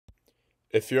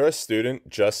If you're a student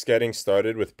just getting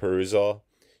started with Perusall,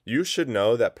 you should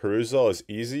know that Perusall is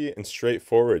easy and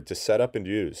straightforward to set up and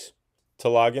use. To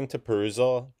log into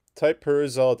Perusall, type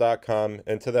perusall.com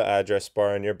into the address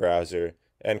bar in your browser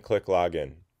and click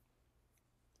Login.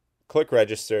 Click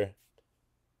Register.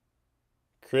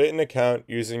 Create an account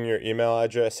using your email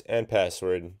address and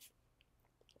password.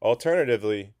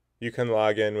 Alternatively, you can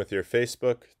log in with your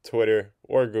Facebook, Twitter,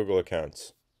 or Google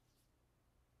accounts.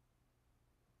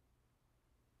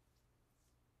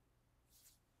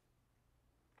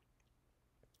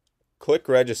 Click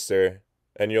Register,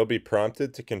 and you'll be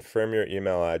prompted to confirm your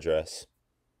email address.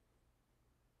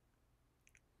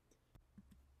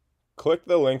 Click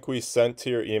the link we sent to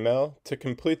your email to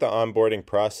complete the onboarding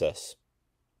process.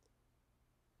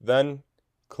 Then,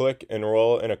 click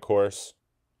Enroll in a course,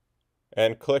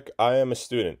 and click I am a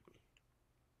student.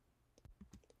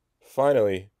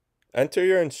 Finally, enter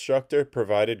your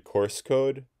instructor-provided course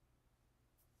code,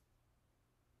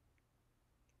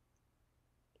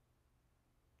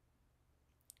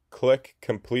 click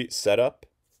Complete Setup,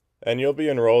 and you'll be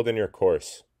enrolled in your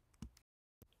course.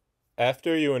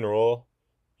 After you enroll,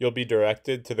 you'll be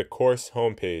directed to the course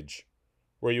homepage,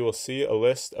 where you will see a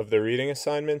list of the reading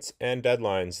assignments and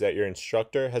deadlines that your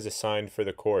instructor has assigned for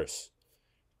the course.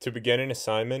 To begin an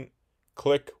assignment,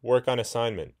 click Work on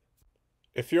Assignment.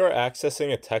 If you are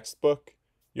accessing a textbook,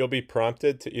 you'll be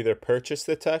prompted to either purchase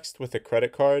the text with a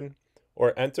credit card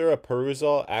or enter a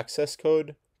Perusall access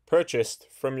code purchased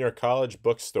from your college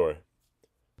bookstore.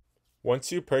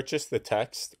 Once you purchase the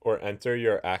text or enter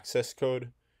your access code,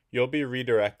 you'll be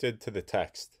redirected to the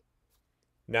text.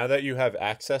 Now that you have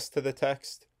access to the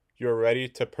text, you're ready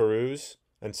to peruse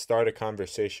and start a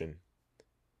conversation.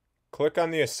 Click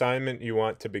on the assignment you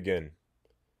want to begin.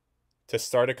 To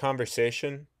start a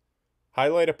conversation,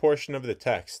 highlight a portion of the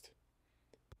text.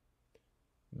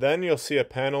 Then you'll see a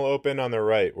panel open on the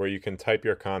right where you can type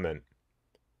your comment.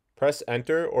 Press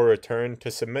Enter or Return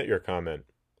to submit your comment.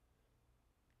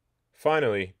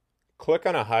 Finally, click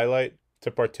on a highlight to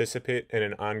participate in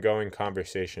an ongoing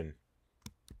conversation.